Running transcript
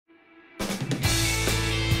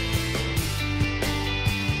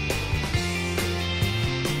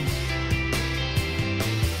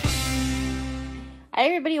Hi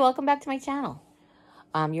everybody, welcome back to my channel.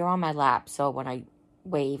 You're on my lap, so when I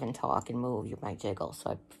wave and talk and move, you might jiggle,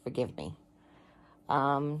 so forgive me.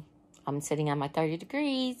 I'm sitting on my 30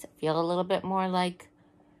 degrees. Feel a little bit more like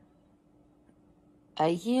a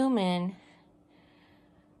human.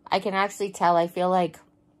 I can actually tell, I feel like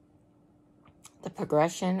the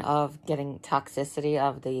progression of getting toxicity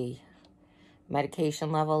of the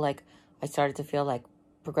medication level, like I started to feel like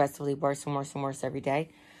progressively worse and worse and worse every day.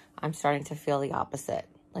 I'm starting to feel the opposite.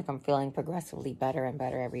 Like I'm feeling progressively better and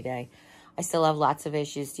better every day. I still have lots of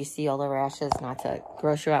issues. Do you see all the rashes? Not to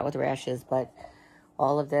gross you out with rashes, but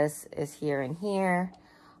all of this is here and here.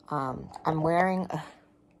 I'm wearing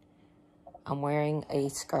a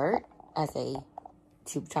skirt as a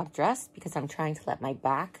tube top dress because I'm trying to let my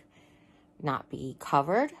back not be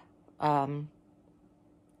covered for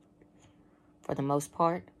the most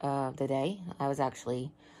part of the day. I was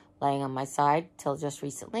actually laying on my side till just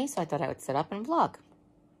recently, so I thought I would sit up and vlog.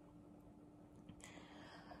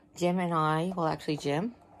 Jim and I, well actually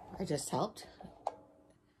Jim, I just helped,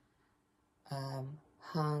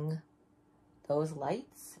 hung those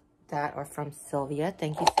lights that are from Sylvia.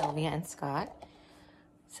 Thank you, Sylvia and Scott.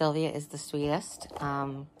 Sylvia is the sweetest.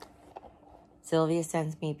 Sylvia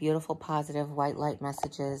sends me beautiful, positive white light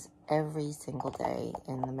messages every single day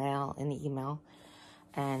in the mail, in the email.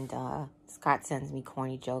 And Scott sends me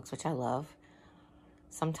corny jokes, which I love.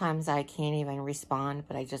 Sometimes I can't even respond,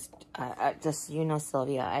 but I just, you know,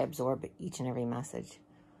 Sylvia, I absorb each and every message.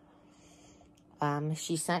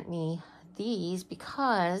 She sent me these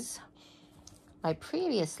because my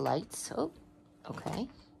previous lights, oh, okay,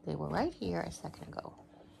 they were right here a second ago.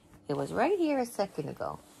 It was right here a second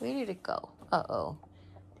ago. Where did it go? Uh-oh.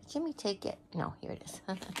 Did Jimmy take it? No, here it is.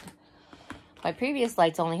 My previous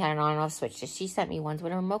lights only had an on and off switch. So she sent me ones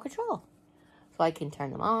with a remote control. So I can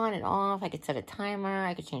turn them on and off. I could set a timer.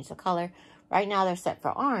 I could change the color. Right now they're set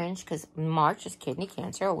for orange because March is Kidney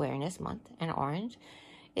Cancer Awareness Month. And orange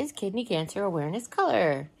is Kidney Cancer Awareness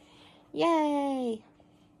color. Yay!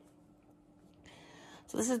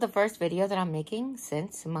 So this is the first video that I'm making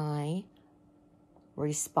since my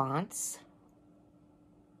response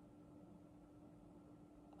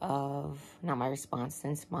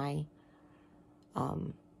since my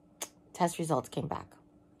test results came back.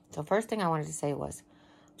 So first thing I wanted to say was,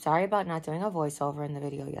 sorry about not doing a voiceover in the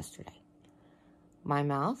video yesterday. My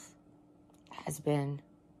mouth has been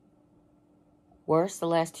worse the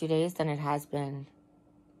last 2 days than it has been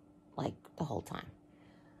like the whole time.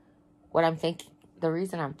 What I'm thinking, the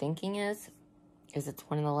reason I'm thinking is it's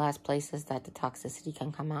one of the last places that the toxicity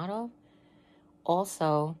can come out of.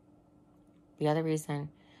 Also, the other reason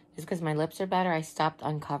is because my lips are better. I stopped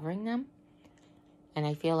uncovering them. And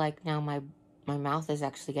I feel like now my mouth is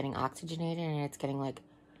actually getting oxygenated and it's getting like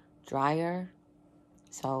drier.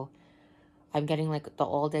 So I'm getting like the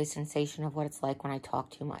all day sensation of what it's like when I talk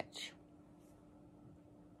too much.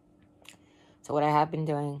 So what I have been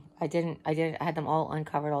doing, I had them all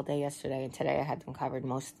uncovered all day yesterday, and today I had them covered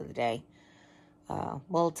most of the day.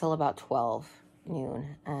 Well, till about 12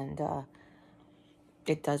 noon, and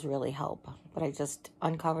it does really help. But I just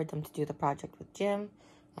uncovered them to do the project with Jim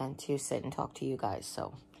and to sit and talk to you guys.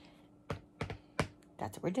 So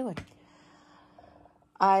that's what we're doing.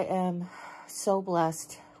 I am so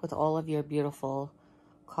blessed with all of your beautiful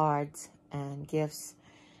cards and gifts,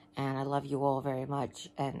 and I love you all very much,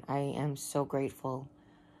 and I am so grateful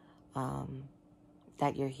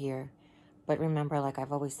that you're here. But remember, like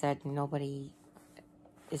I've always said, nobody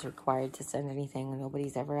is required to send anything.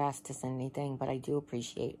 Nobody's ever asked to send anything, but I do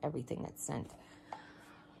appreciate everything that's sent.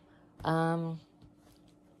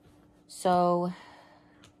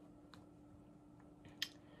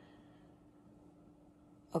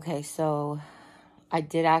 Okay, so I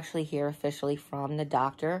did actually hear officially from the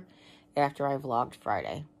doctor after I vlogged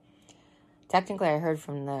Friday. Technically, I heard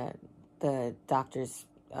from the doctor's,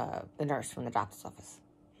 the nurse from the doctor's office.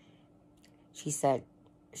 She said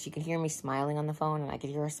she could hear me smiling on the phone, and I could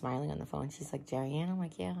hear her smiling on the phone. She's like, Jeri-Ann? I'm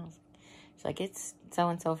like, yeah. She's like, it's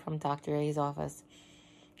so-and-so from Dr. A's office.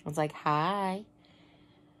 I was like, hi.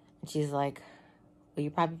 And she's like, well,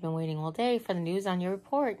 you've probably been waiting all day for the news on your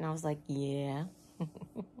report. And I was like, yeah.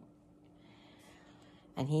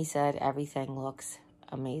 And he said everything looks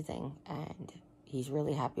amazing, and he's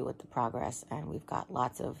really happy with the progress, and we've got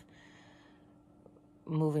lots of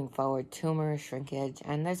moving forward, tumor shrinkage,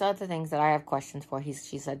 and there's other things that I have questions for.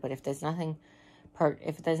 She said, but if there's nothing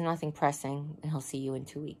pressing, he'll see you in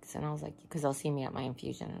 2 weeks. And I was like, because they'll see me at my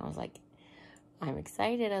infusion. And I was like, I'm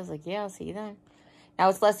excited. I was like, yeah, I'll see you then. Now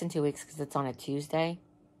it's less than 2 weeks because it's on a Tuesday,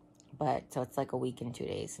 but so it's like a week and 2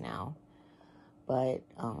 days now. But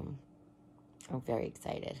I'm very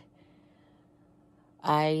excited.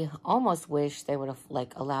 I almost wish they would have,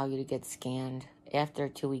 like, allow you to get scanned after a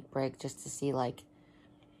 2-week break just to see, like,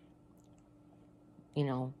 you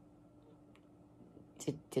know,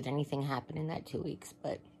 did anything happen in that 2 weeks.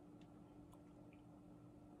 But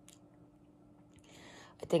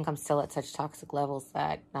I think I'm still at such toxic levels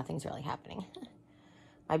that nothing's really happening.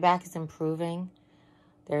 My back is improving.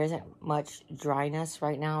 There isn't much dryness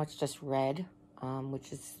right now. It's just red,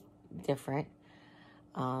 which is different.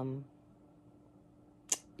 The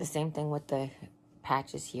same thing with the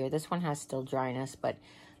patches here. This one has still dryness, but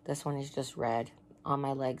this one is just red on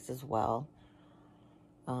my legs as well.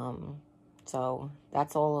 So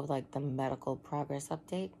that's all of, like, the medical progress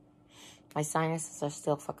update. My sinuses are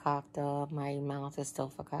still fakakta. My mouth is still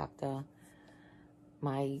fakakta.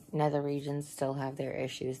 My nether regions still have their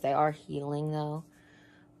issues. They are healing, though.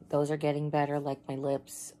 Those are getting better, like my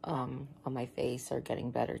lips on my face are getting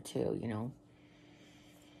better, too, you know.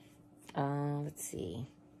 Let's see.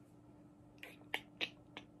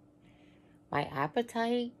 My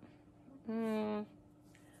appetite,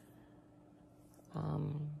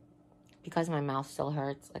 because my mouth still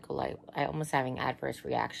hurts, like I almost having adverse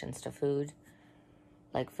reactions to food.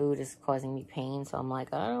 Like, food is causing me pain, so I'm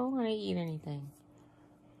like, I don't want to eat anything.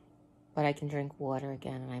 But I can drink water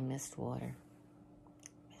again, and I missed water.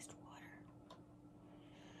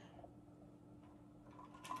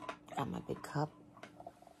 Got my big cup.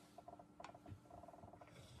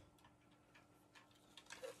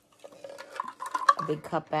 A big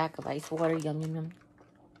cup back of ice water, yum, yum, yum.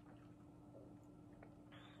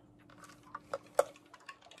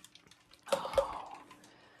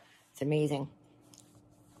 It's amazing.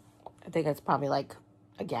 I think it's probably like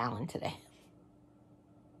a gallon today.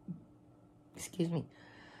 Excuse me.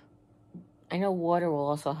 I know water will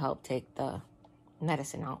also help take the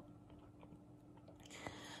medicine out.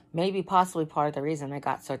 Maybe possibly part of the reason I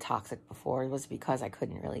got so toxic before was because I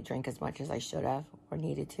couldn't really drink as much as I should have or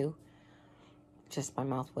needed to. Just my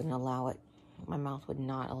mouth wouldn't allow it. My mouth would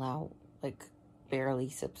not allow, like, barely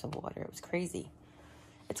sips of water. It was crazy.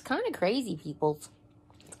 It's kind of crazy, people.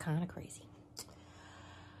 It's kind of crazy.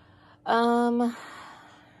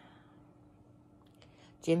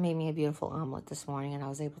 Jim made me a beautiful omelet this morning, and I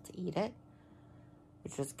was able to eat it,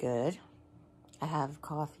 which was good. I have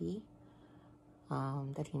coffee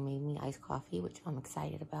that he made me, iced coffee, which I'm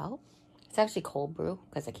excited about. It's actually cold brew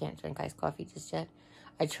because I can't drink iced coffee just yet.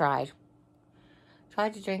 I tried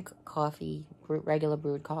to drink coffee, regular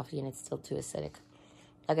brewed coffee, and it's still too acidic.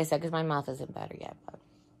 Like I said, because my mouth isn't better yet. But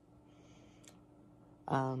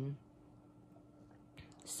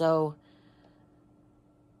so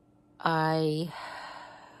I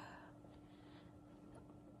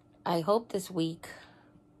hope this week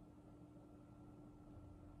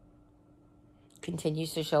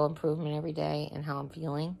continues to show improvement every day in how I'm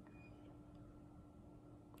feeling.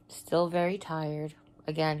 Still very tired.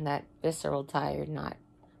 Again, that visceral tired, not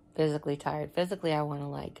physically tired. Physically, I want to,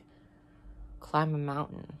 like, climb a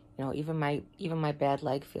mountain. You know, even my bad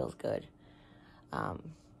leg feels good.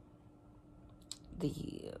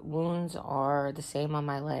 The wounds are the same on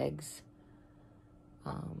my legs.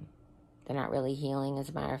 They're not really healing. As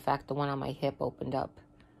a matter of fact, the one on my hip opened up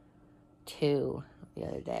too the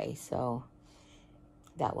other day, so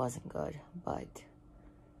that wasn't good. But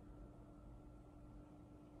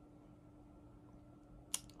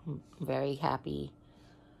I'm very happy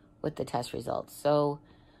with the test results. So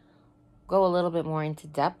go a little bit more into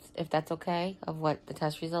depth, if that's okay, of what the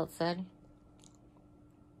test results said.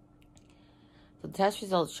 So the test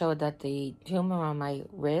results showed that the tumor on my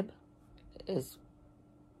rib is,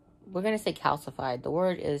 we're going to say calcified. The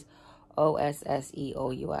word is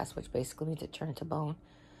OSSEOUS, which basically means it turned to bone.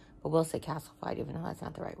 But we'll say calcified, even though that's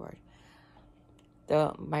not the right word.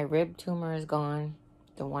 My rib tumor is gone.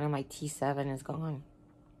 The one on my T7 is gone.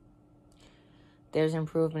 There's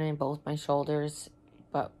improvement in both my shoulders,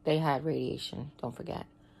 but they had radiation, don't forget.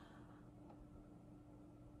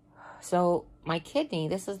 So my kidney,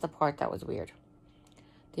 this is the part that was weird.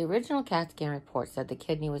 The original CAT scan report said the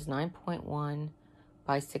kidney was 9.1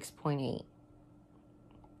 by 6.8.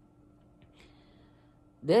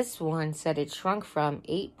 This one said it shrunk from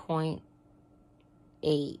 8.8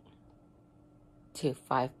 to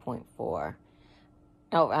 5.4.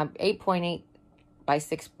 No, 8.8 by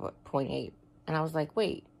 6.8. And I was like,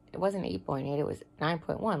 wait, it wasn't 8.8, it was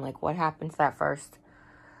 9.1. Like, what happened to that first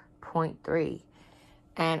 0.3?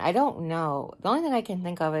 And I don't know. The only thing I can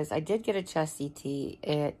think of is I did get a chest CT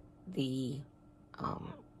at the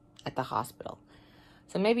hospital.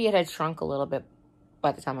 So maybe it had shrunk a little bit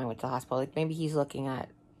by the time I went to the hospital. Like, maybe he's looking at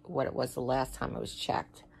what it was the last time it was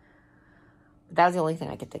checked. But that was the only thing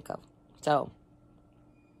I could think of. So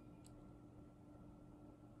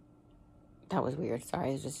That was weird.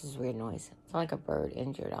 Sorry, it's just this weird noise. It's like a bird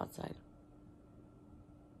injured outside.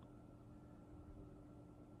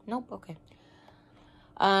 Nope, okay.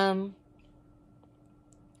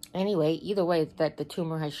 Anyway, either way, that the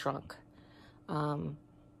tumor has shrunk.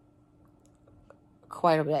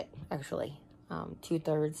 Quite a bit, actually. About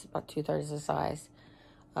 2/3 the size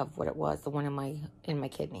of what it was, the one in my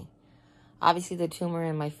kidney. Obviously, the tumor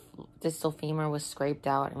in my distal femur was scraped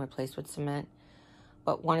out and replaced with cement.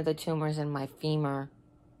 But one of the tumors in my femur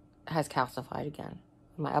has calcified again.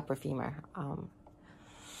 My upper femur.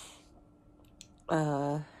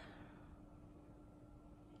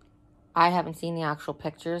 I haven't seen the actual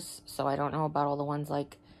pictures, so I don't know about all the ones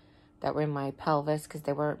like that were in my pelvis, because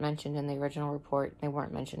they weren't mentioned in the original report. They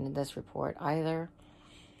weren't mentioned in this report either.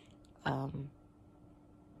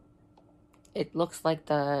 It looks like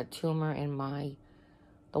the tumor in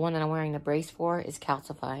the one that I'm wearing the brace for is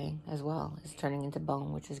calcifying as well. It's turning into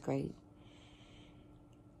bone, which is great.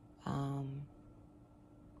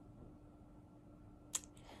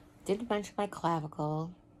 Didn't mention my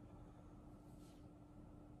clavicle.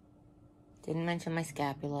 Didn't mention my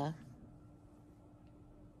scapula.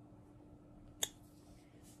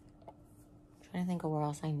 Trying to think of where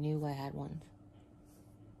else I knew I had one.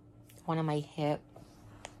 One on my hip,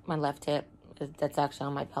 my left hip. That's actually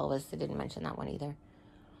on my pelvis. I didn't mention that one either.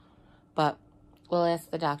 But we'll ask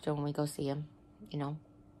the doctor when we go see him, you know.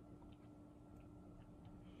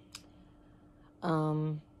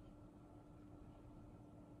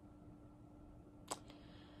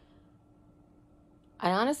 I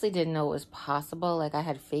honestly didn't know it was possible. Like, I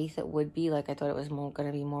had faith it would be. Like, I thought it was going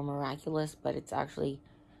to be more miraculous. But it's actually,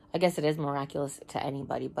 I guess it is miraculous to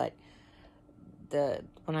anybody. But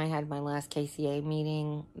when I had my last KCA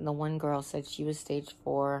meeting, the one girl said she was stage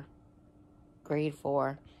 4, grade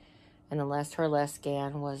 4. And her last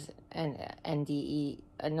scan was an NDE,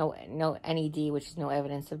 no NED, which is no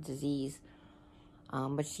evidence of disease.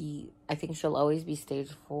 But I think she'll always be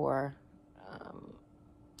stage 4,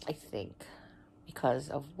 I think, because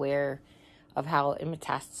of how it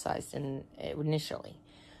metastasized initially.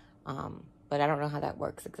 But I don't know how that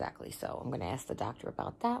works exactly, so I'm going to ask the doctor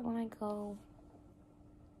about that when I go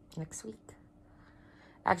next week.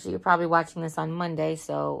 Actually, you're probably watching this on Monday,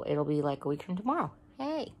 so it'll be like a week from tomorrow.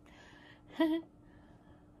 Hey.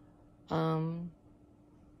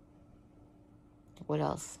 What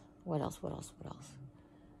else?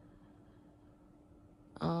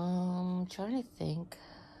 Trying to think.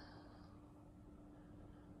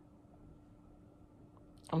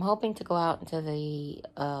 I'm hoping to go out into the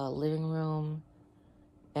living room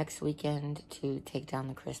next weekend to take down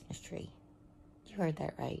the Christmas tree. You heard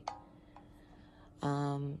that right.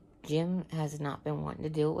 Jim has not been wanting to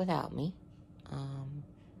do it without me.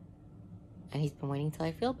 And he's been waiting till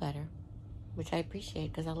I feel better, which I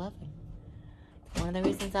appreciate because I love him. It's one of the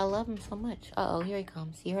reasons I love him so much. Uh-oh, here he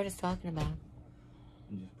comes. You heard us talking about him.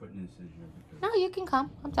 I'm just putting this in here because... No, you can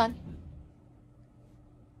come. I'm done.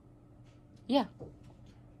 Yeah. So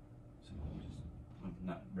I'm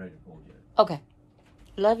not ready to pull yet. Okay.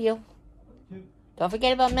 Love you. Two. Don't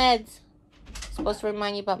forget about meds. Supposed to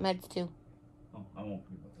remind you about meds too. Oh, I won't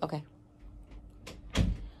forget about that. Okay.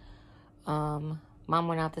 Mom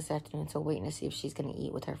went out this afternoon, so waiting to see if she's gonna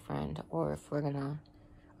eat with her friend or if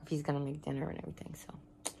he's gonna make dinner and everything. So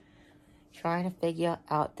trying to figure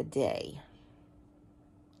out the day.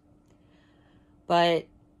 But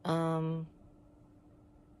you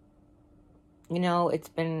know, it's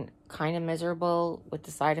been kind of miserable with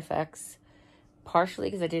the side effects, partially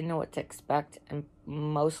because I didn't know what to expect, and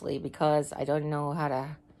mostly because I don't know how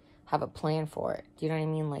to have a plan for it. Do you know what I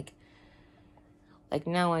mean? Like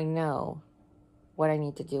now I know what I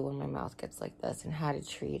need to do when my mouth gets like this and how to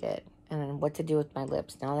treat it, and then what to do with my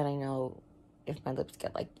lips. Now that I know if my lips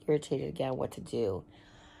get like irritated again, what to do.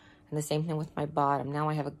 And the same thing with my bottom. Now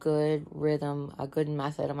I have a good rhythm, a good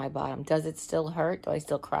method on my bottom. Does it still hurt? Do I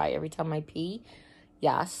still cry every time I pee?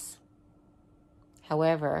 Yes.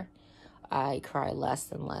 However, I cry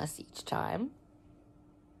less and less each time.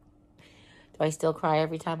 Do I still cry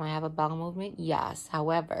every time I have a bowel movement? Yes.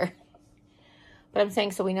 However, but I'm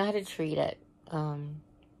saying, so we know how to treat it.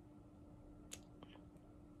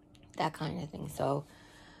 That kind of thing. So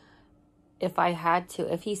if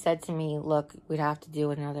he said to me, look, we'd have to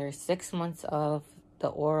do another 6 months of the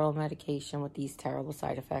oral medication with these terrible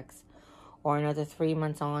side effects, or another 3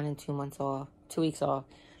 months on and 2 months off, 2 weeks off,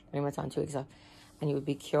 3 months on, 2 weeks off, and you would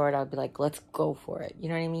be cured, I'd be like, let's go for it. You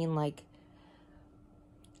know what I mean? Like,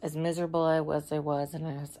 as miserable as I was, and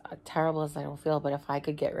as terrible as I don't feel, but if I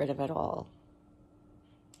could get rid of it all,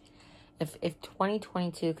 if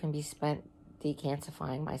 2022 can be spent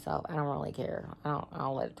decalcifying myself. I don't really care.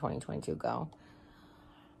 I'll let 2022 go.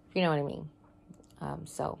 You know what I mean?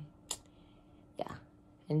 So, yeah.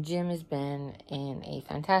 And Jim has been in a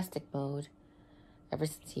fantastic mood ever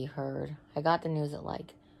since he heard. I got the news at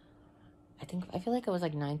like, I feel like it was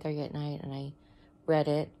like 9:30 at night, and I read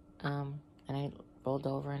it, and I rolled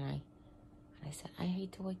over and I said, I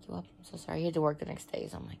hate to wake you up. I'm so sorry. He had to work the next day,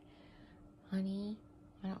 so I'm like, honey,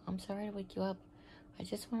 I'm sorry to wake you up. I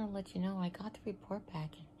just want to let you know I got the report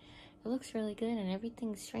back, and it looks really good, and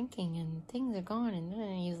everything's shrinking, and things are gone. And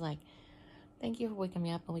then he's like, thank you for waking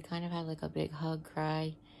me up. And we kind of had like a big hug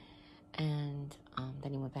cry, and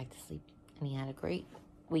then he went back to sleep, and he had a great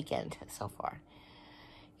weekend so far.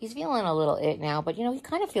 He's feeling a little it now, but, you know, he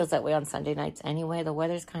kind of feels that way on Sunday nights anyway. The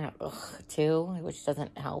weather's kind of ugh, too, which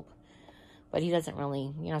doesn't help. But he doesn't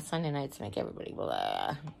really, you know, Sunday nights make everybody,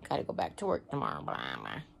 blah, gotta go back to work tomorrow, blah,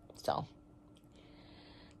 blah. So,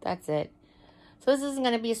 that's it. So, this isn't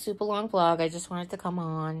going to be a super long vlog. I just wanted to come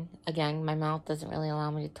on. Again, my mouth doesn't really allow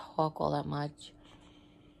me to talk all that much.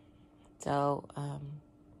 So,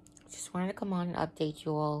 just wanted to come on and update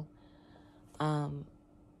you all.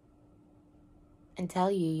 And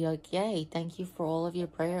tell you, like, yay, thank you for all of your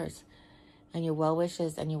prayers and your well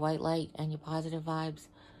wishes and your white light and your positive vibes.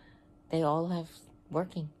 They all have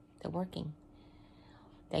working. They're working.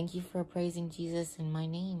 Thank you for praising Jesus in my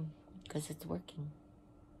name, because it's working.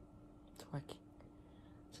 It's working.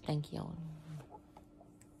 So thank you.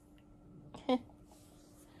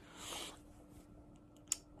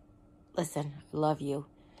 Listen, I love you.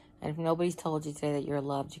 And if nobody's told you today that you're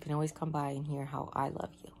loved, you can always come by and hear how I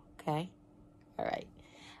love you. Okay? All right.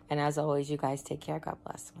 And as always, you guys take care. God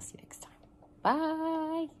bless. We'll see you next time.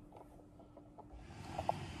 Bye.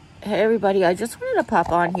 Hey, everybody. I just wanted to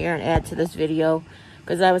pop on here and add to this video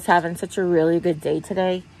because I was having such a really good day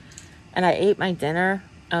today. And I ate my dinner,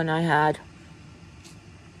 and I had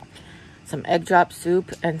some egg drop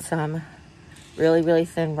soup and some really, really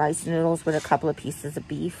thin rice noodles with a couple of pieces of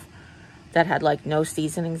beef that had, like, no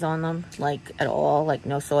seasonings on them, like, at all, like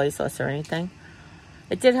no soy sauce or anything.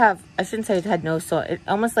 It did have, I shouldn't say it had no sauce. It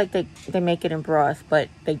almost like they make it in broth, but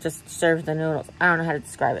they just serve the noodles. I don't know how to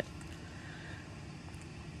describe it.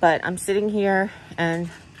 But I'm sitting here, and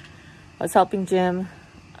I was helping Jim.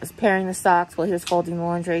 I was pairing the socks while he was folding the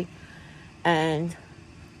laundry. And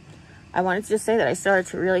I wanted to just say that I started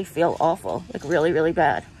to really feel awful. Like, really, really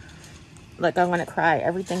bad. Like, I want to cry.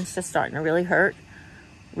 Everything's just starting to really hurt.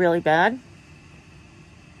 Really bad.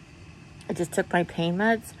 I just took my pain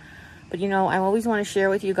meds. But, you know, I always want to share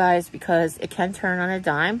with you guys because it can turn on a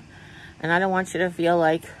dime. And I don't want you to feel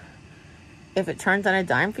like if it turns on a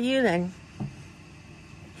dime for you, then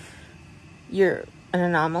you're an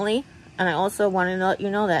anomaly. And I also want to let you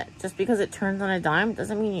know that just because it turns on a dime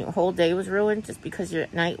doesn't mean your whole day was ruined just because your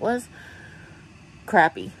night was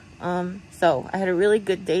crappy. So I had a really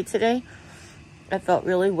good day today. I felt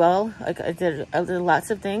really well. Like I did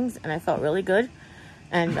lots of things and I felt really good.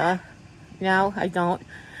 And now I don't.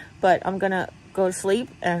 But I'm going to go to sleep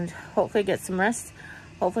and hopefully get some rest.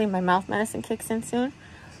 Hopefully my mouth medicine kicks in soon.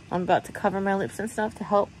 I'm about to cover my lips and stuff to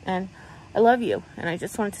help. And I love you. And I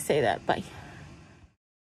just wanted to say that. Bye.